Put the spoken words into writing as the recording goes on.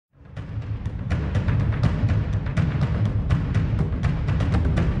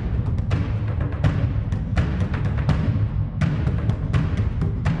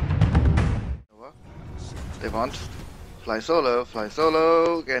They want. Fly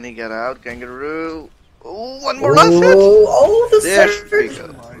solo. Can he get out? Kangaroo. Oh, one more last hit. Oh, the There we surge.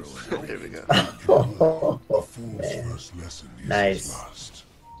 go. There we go. Oh, nice.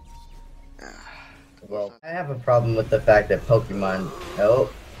 Well, I have a problem with the fact that Pokemon. Oh,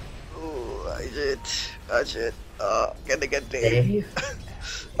 I did. Can they get Dave? Dave.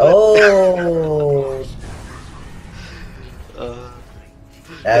 Oh,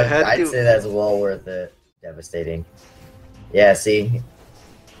 I'd say that's well worth it. Devastating. Yeah, see.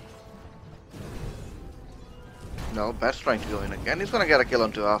 No, Bat's trying to go in again. He's gonna get a kill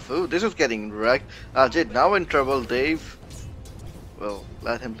onto Afu. This is getting wrecked. Ajit now in trouble. Dave. Well,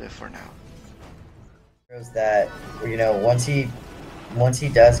 let him live for now. That, you know, once he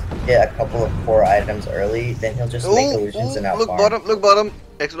does get a couple of core items early, then he'll just make illusions and outfarm. Look bottom.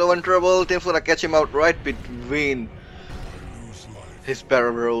 XNova in trouble. Team's gonna catch him out right between his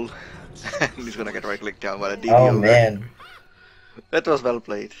barrel roll. And he's gonna get right clicked down by a DB. Oh man. That was well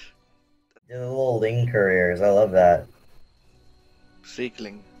played. The little Ling couriers, I love that.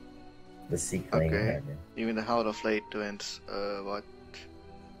 Seekling. The Seekling. Okay. You mean the Hound of Late Twins. What?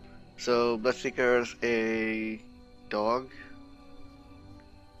 So, Bloodseeker's a dog.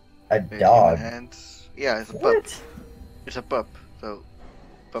 A dog? Hands. Yeah, it's a what? pup. It's a pup. So,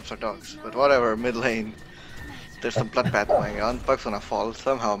 pups are dogs. But whatever, mid lane. There's some bloodbath going on. Puck's gonna fall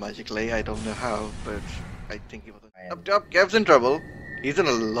somehow magically. I don't know how, but I think he was. Up top, Kev's in trouble. He's in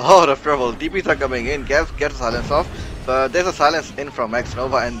a lot of trouble. DPs are coming in. Kev gets a silence off. But there's a silence in from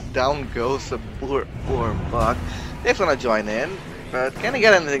XNova, and down goes the poor Buck. They're gonna join in. But can he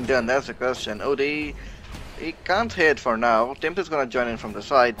get anything done? That's the question. OD, he can't hit for now. Timp is gonna join in from the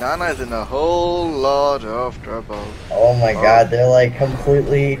side. Nana is in a whole lot of trouble. Oh my god, they're like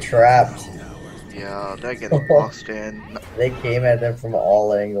completely trapped. Yeah, they're getting boxed in. They came at them from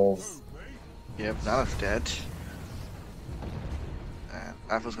all angles. Yep, Nana's dead.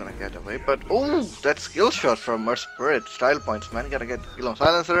 Afu's gonna get away, but oh, that skill shot from our Spirit. Style points, man. Gotta get kill on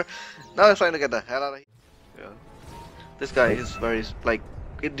Silencer. Now he's trying to get the hell out of here. Yeah. This guy is very, like,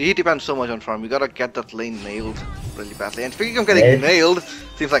 he depends so much on farm. You gotta get that lane nailed really badly. And speaking of getting nailed,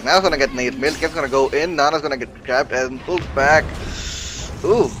 seems like Nana's gonna get nailed. Kev's gonna go in, Nana's gonna get grabbed and pulled back.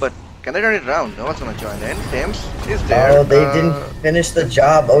 Ooh, but can they turn it around? No one's gonna join in. Tim's is there. Oh, they didn't finish the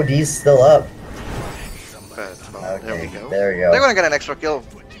job. OD's still up. Well, okay, there we go. There we go. They're gonna get an extra kill.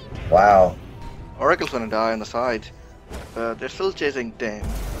 Wow. Oracle's gonna die on the side. But they're still chasing Tim.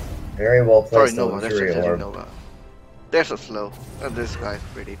 Very well placed. Sorry, Nova. They're still chasing Nova. They're so slow. And this guy's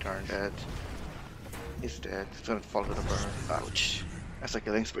pretty darn dead. He's dead. He's gonna fall to the burn. Ouch. That's a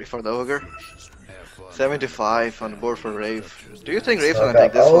killing spree for the ogre. 75 on the board for Rave. Do you think Rave's gonna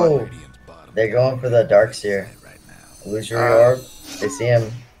take this one? They're going for the darks here. Illusory orb. They see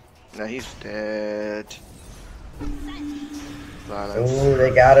him. No, he's dead. Ooh, they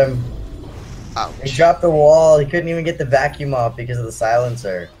got him. Ouch. They dropped the wall. He couldn't even get the vacuum off because of the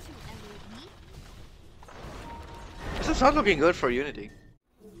silencer. This is not looking good for Unity.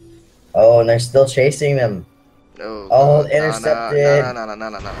 Oh, and they're still chasing them. No. Oh, intercepted.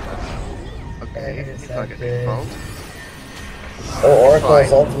 No. Okay, he's not getting involved. Oh,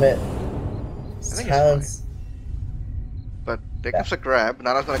 Oracle's ultimate. Silence. But there comes a grab.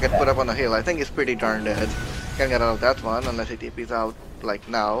 Nana's gonna get put up on the hill. I think he's pretty darn dead. Can't get out of that one unless he TP's out like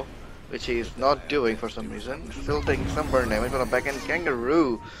now, which he's not doing for some reason. Still taking some burn damage, but a back end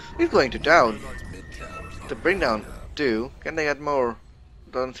Kangaroo. He's going to down. To bring down 2. Can they get more?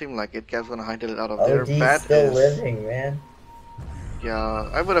 Doesn't seem like it. Kev's gonna hightail it out of there. Bat still living, man. Yeah,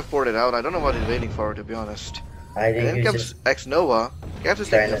 I would have poured it out. I don't know what he's waiting for, to be honest. I think and then comes XNova. Kevz is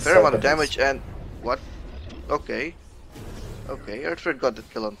taking a fair amount of damage and what? Okay. Okay, Earthfred got the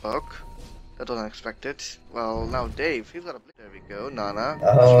kill on Puck. That was unexpected. Well, now Dave, he's got a blitz. There we go, Nana.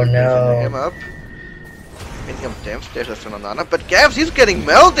 Oh no. Him up. In comes Tim, there's a stun on Nana. But Kevz, he's getting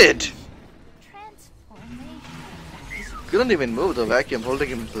melted! Couldn't even move the vacuum, holding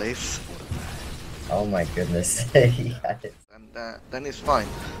him in place. Oh my goodness. He got it. And then he's fine.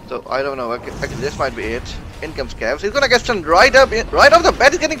 So, I don't know, actually this might be it. In comes Kevz, he's gonna get stunned right off the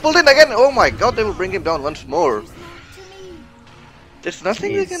bat, he's getting pulled in again! Oh my god, they will bring him down once more. There's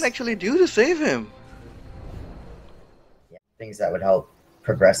nothing they can actually do to save him. Yeah, things that would help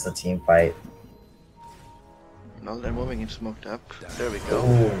progress the team fight. No, they're moving him smoked up. There we go.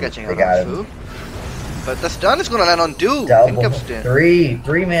 Ooh, catching out on Fu. But the stun is gonna land on 2. Double.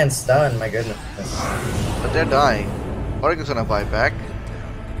 Three-man stun, my goodness. But they're dying. Oregon's gonna buy back.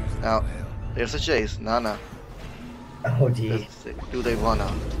 Now, there's a chase. Nana. Oh, gee. Do they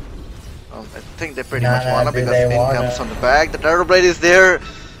wanna? I think they pretty much wanna because in comes on the back. The Turtle Blade is there.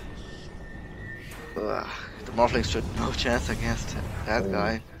 The Morphling stood no chance against that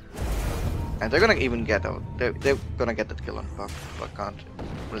guy. And they're gonna even get out. They're gonna get that kill on Buck. Buck can't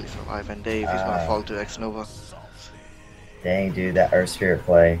really survive. And Dave, he's gonna fall to xNova. Dang, dude, that Earth Spirit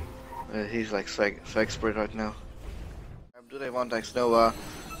play. He's like swag spirit right now. Do they want xNova?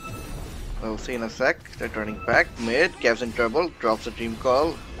 We'll see in a sec. They're turning back. Mid. Kevz in trouble. Drops a dream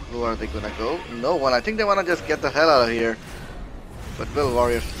call. Who are they gonna go? No one. I think they wanna just get the hell out of here. But will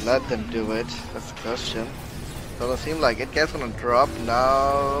Warriors let them do it? That's the question. Doesn't seem like it. Kev's gonna drop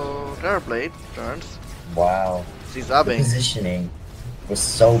now. Terrorblade turns. Wow. He's The ubbing. positioning was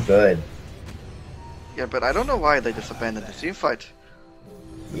so good. Yeah, but I don't know why they just abandoned the team fight.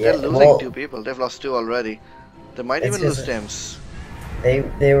 Yeah, They're losing well, 2 people. They've lost 2 already. They might It's even lose just- Tims.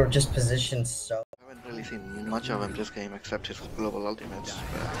 they were just positioned so. I haven't really seen much of him this game except his global ultimates.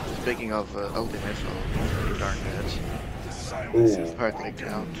 Speaking of ultimates, he's pretty darn good. Hurtling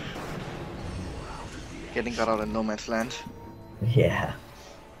down. Getting cut out in no man's land. Yeah.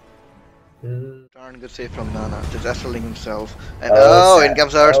 Darn good save from Nana. Just astraling himself. And Oh, in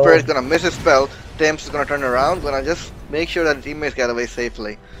comes our oh. spirit, gonna miss his spell. Tims is gonna turn around, gonna just make sure that teammates get away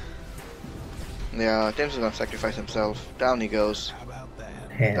safely. Yeah, Tims is gonna sacrifice himself. Down he goes.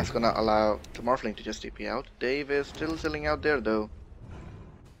 Man. That's gonna allow the Morphling to just TP out. Dave is still chilling out there though.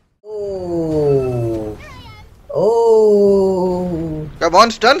 Oh. Oh. Come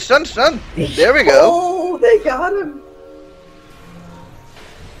on, stun! There we go. Oh, they got him.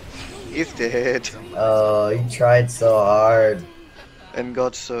 He's dead. Oh, he tried so hard. And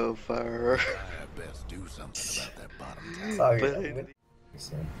got so far. Sorry.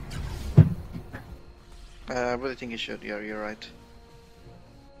 I really think he should. Yeah, you're right.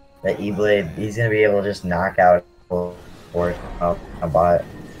 That E-Blade, he's gonna be able to just knock out or a bot.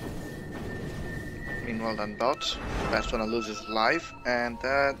 Meanwhile, done bot. That's gonna lose his life, and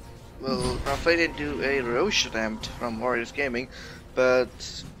that will translate into a Roche attempt from Warriors Gaming. But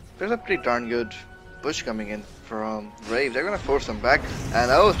there's a pretty darn good push coming in from Rave. They're gonna force him back.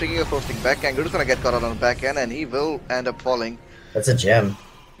 And oh, speaking of forcing back, KaNG is gonna get caught out on the back end, and he will end up falling. That's a gem.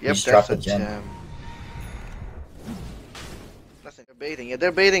 Yep, just that's dropped a the gem. gem. They're baiting. Yeah,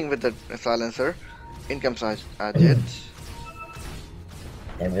 they're baiting with the silencer. In comes Ajit.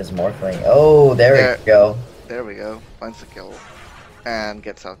 And his Morphling. Oh, there we go. There we go. Finds the kill. And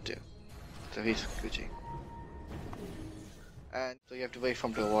gets out too. So he's Gucci. And so you have to wait for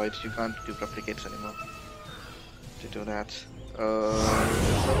him to avoid. You can't do replicates anymore. To do that.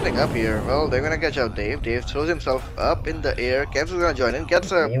 Something up here. Well, they're gonna catch out Dave. Dave throws himself up in the air. Kevz is gonna join in.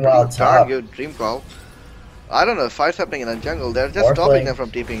 Gets a Meanwhile, pretty darn top. good dream call. I don't know, fights happening in the jungle. They're just Morphling. stopping them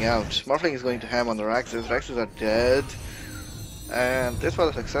from TPing out. Morphling is going to ham on the Raxes. Raxes are dead. And this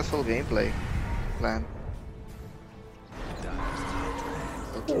was a successful gameplay plan.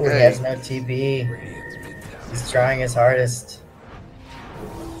 Ooh, he Okay. has no TP. He's trying his hardest.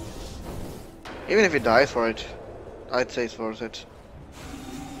 Even if he dies for it, I'd say it's worth it.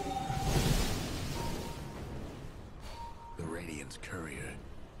 The Radiant's courier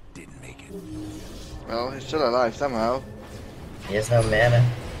didn't make it. Well, he's still alive somehow. He has no mana.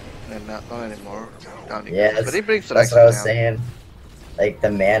 And not anymore. Down he Yeah, goes. But he brings the that's Raxes what I was down. saying. Like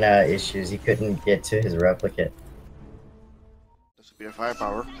the mana issues, he couldn't get to his replicate. The superior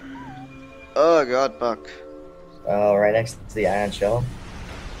firepower. Oh god, Buck. Oh, right next to the ion shell.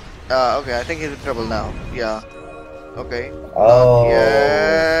 Okay, I think he's in trouble now. Yeah. Okay. Oh.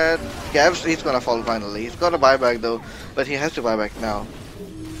 Yeah. Kevz, he's gonna fall finally. He's got a buyback though, but he has to buy back now.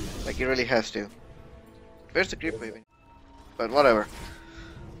 Like he really has to. Where's the creep waving? But whatever.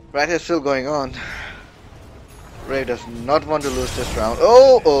 Right is still going on. Rave does not want to lose this round.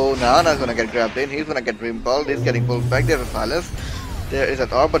 Oh, Nana's gonna get grabbed in. He's gonna get dream called. He's getting pulled back. There's a silence. There is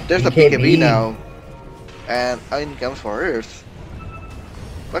an orb, but there's a BKB. BKB now. And in comes Warriors.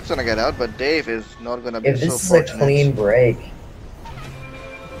 Buck's gonna get out, but Dave is not gonna be If so this is fortunate. a clean break,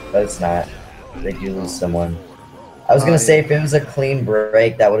 but it's not. They do lose someone. I was gonna say if it was a clean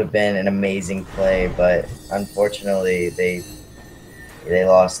break, that would have been an amazing play, but unfortunately, they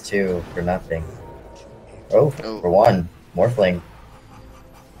lost 2 for nothing. Oh, for 1, Morphling.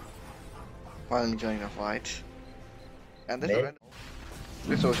 Finally joining the fight. And this Mid. event,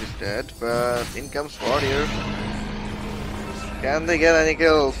 Resource is dead, but in comes Warrior. Can they get any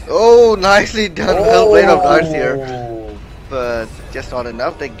kills? Oh, nicely done. Well played of Darts here. But just not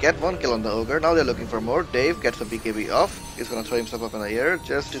enough. They get 1 kill on the Ogre. Now they're looking for more. Dave gets the BKB off. He's gonna throw himself up in the air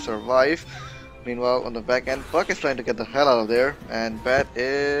just to survive. Meanwhile, on the back end, Buck is trying to get the hell out of there. And Bat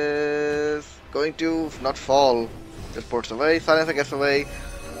is going to not fall. Just ports away. Silencer gets away.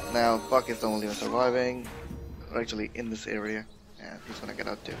 Now Buck is the only one surviving. Actually in this area. And he's gonna get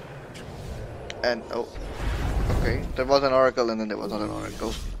out too. And oh. Okay, there was an oracle and then there was not an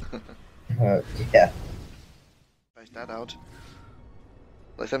oracle. Yeah. Price that out.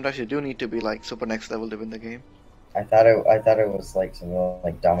 Like sometimes you do need to be like super next level to win the game. I thought it was like some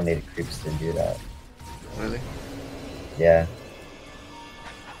like dominated creeps didn't do that. Really? Yeah.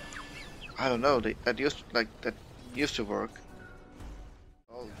 I don't know. That used to work.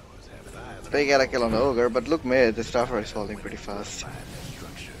 Oh, they get a kill on the ogre, but look mid, the staffer is falling pretty fast.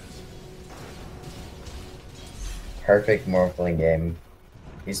 Perfect Morphling game.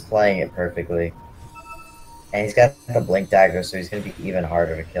 He's playing it perfectly. And he's got the blink dagger, so he's gonna be even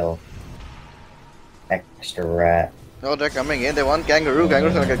harder to kill. Extra rat. Oh, they're coming in. They want Kangaroo.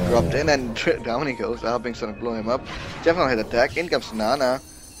 Kangaroo's gonna get dropped in, and down he goes. Alping's gonna blow him up. Definitely hit attack. In comes Nana.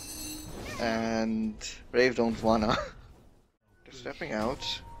 And Rave don't wanna. They're stepping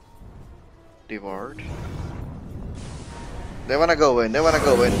out. Devoured. They wanna go in. They wanna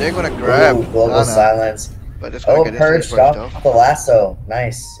go in. They're gonna grab global Nana. silence. But it's gonna get purged off the lasso.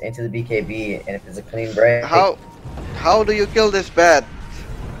 Nice. Into the BKB. And if it's a clean break. How do you kill this bat?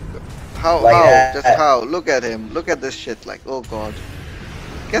 How? Just how? Look at him. Look at this shit. Like, oh god.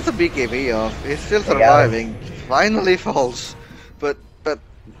 Gets the BKB off. He's still surviving. Finally falls. But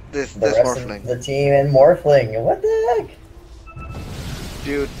this Morphling. Of the team and Morphling. What the heck?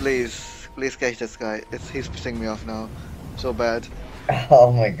 Dude, please catch this guy. He's pissing me off now. So bad.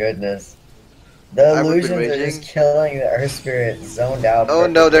 Oh my goodness. The illusions are just killing the Earth Spirit zoned out. Oh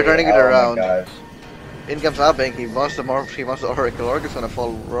no, they're turning it around. Oh my gosh. In comes Abing. He wants the Oracle. Oracle's gonna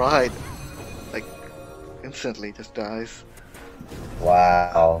fall right. Like, instantly just dies.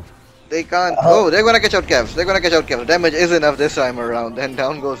 Wow. They can't. Oh, they're gonna catch out Kevz. They're gonna catch out Kevz. Damage is enough this time around. Then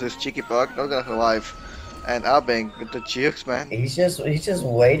down goes his cheeky puck. Not gonna survive. And Abing with the jukes, man. He's just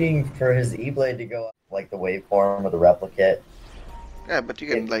waiting for his E-Blade to go up, like the waveform or the replicate. Yeah, but you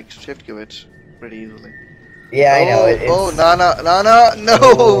can like shift give it pretty easily. Yeah, I know. Nana, no!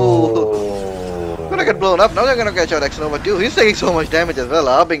 Oh. Gonna get blown up. Now they're gonna catch out xNova too. He's taking so much damage as well.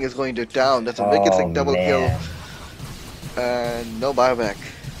 Abing is going to town. That's a wicked sick double kill. And no buyback.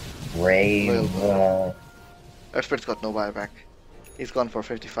 Rave. Earthspirit's got no buyback. He's gone for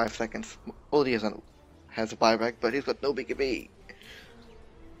 55 seconds. Odie has a buyback, but he's got no BKB.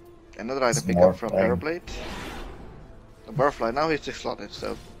 Another item pick up from Aeroplate. The Butterfly. Now he's 6 slotted,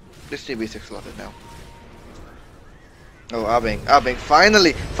 so this TB 6 slotted now. Oh, Abing,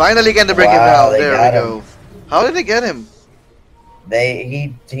 finally can they bring him down? There we go. How did they get him?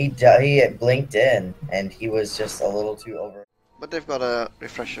 He blinked in, and he was just a little too over. But they've got a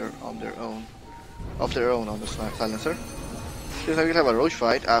refresher on their own, on the silencer. Seems like we'll have a Roach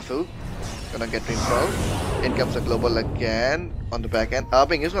fight. Afu gonna get re-pro. In comes the global again on the back end.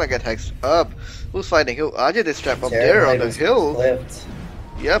 Abing is gonna get hexed up. Who's fighting who? Ajit is trapped up there on the hill. Clipped.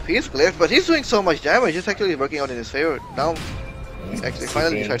 Yep, he's clipped, but he's doing so much damage. It's actually working out in his favor. Now, he's actually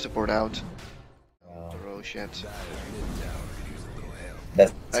finally tried to support out. Oh shit.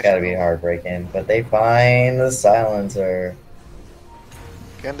 That's gotta be heartbreaking. But they find the silencer.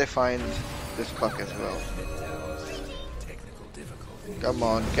 Can they find this puck as well? Come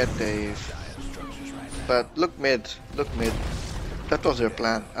on, get Dave. But look mid. That was their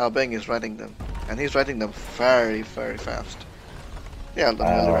plan. Abing is riding them. And he's riding them very, very fast. Yeah, the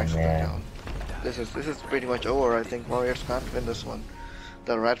Millerax down. This is pretty much over. I think Warriors can't win this one.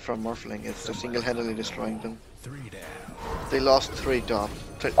 The rat from Morphling is just single-handedly destroying them. They lost 3 top,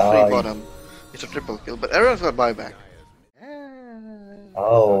 3 bottom. It's a triple kill, but everyone's got buyback.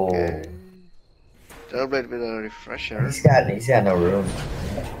 Oh. Okay. Double with a refresher. He's got no room.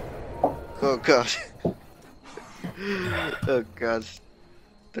 Oh god. Oh god.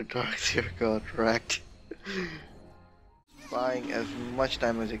 The dogs here got wrecked. Buying as much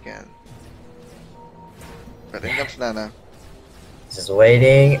time as you can. But in comes Nana. Just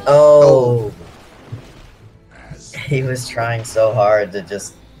waiting. Oh. He was trying so hard to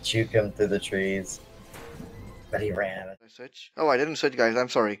just juke him through the trees. But he ran. Did I switch? Oh, I didn't switch, guys. I'm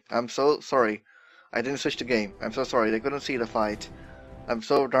sorry. I'm so sorry. I didn't switch the game. I'm so sorry. They couldn't see the fight. I'm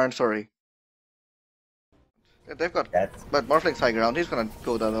so darn sorry. They've got... But Morphling's high ground. He's gonna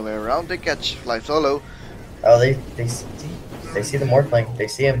go the other way around. They catch Fly Solo. Oh, they see the Morphling. They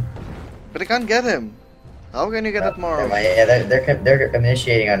see him. But they can't get him. How can you get that Morph? Yeah, they're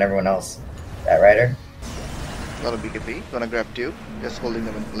initiating on everyone else. That Rider. Got a BKB. Gonna grab 2. Just holding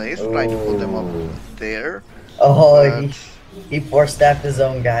them in place. Trying to pull them up there. Oh, he force-staffed his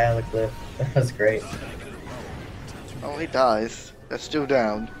own guy on the cliff. That was great. Oh, he dies. That's 2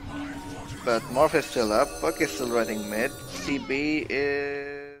 down. But Morph is still up. Puck is still running mid. TB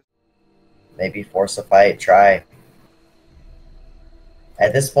is... Maybe force a fight. Try.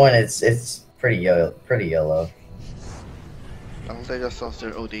 At this point, it's pretty YOLO. Well, they just lost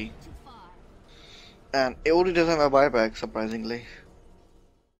their OD. And OD doesn't have a buyback, surprisingly.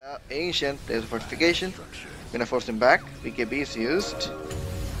 Ancient, there's a fortification. Gonna force him back. BKB is used.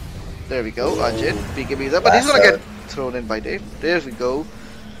 There we go, Ajit. BKB is up, but he's gonna get thrown in by Dave. There we go.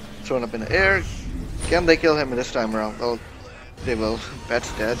 Thrown up in the air. Can they kill him this time around? Oh, they will.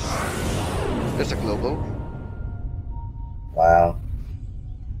 Pat's dead. There's a global. Wow.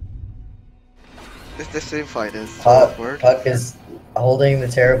 This same fight is so awkward. Puck is holding the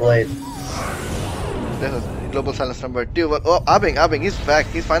Terrorblade. There's a global silence number 2. But, oh, Abing, he's back.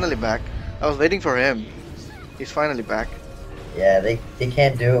 He's finally back. I was waiting for him. He's finally back. Yeah, they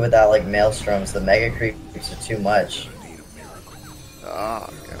can't do it without like maelstroms. The mega creeps are too much. Oh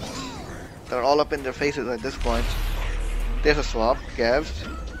god. They're all up in their faces at this point. There's a swap. Kevz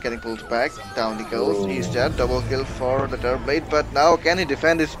getting pulled back. Down he goes. Ooh. He's dead. Double kill for the Terrorblade. But now can he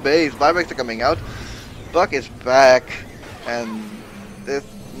defend his base? Buybacks are coming out. Buck is back. And this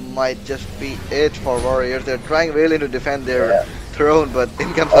might just be it for Warriors. They're trying really to defend their throne. But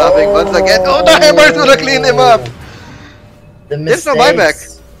in comes Abing once again. Oh, the hammer's gonna clean him up. The There's mistakes. no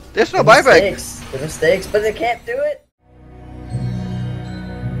buyback. There's no buyback. The mistakes, but they can't do it.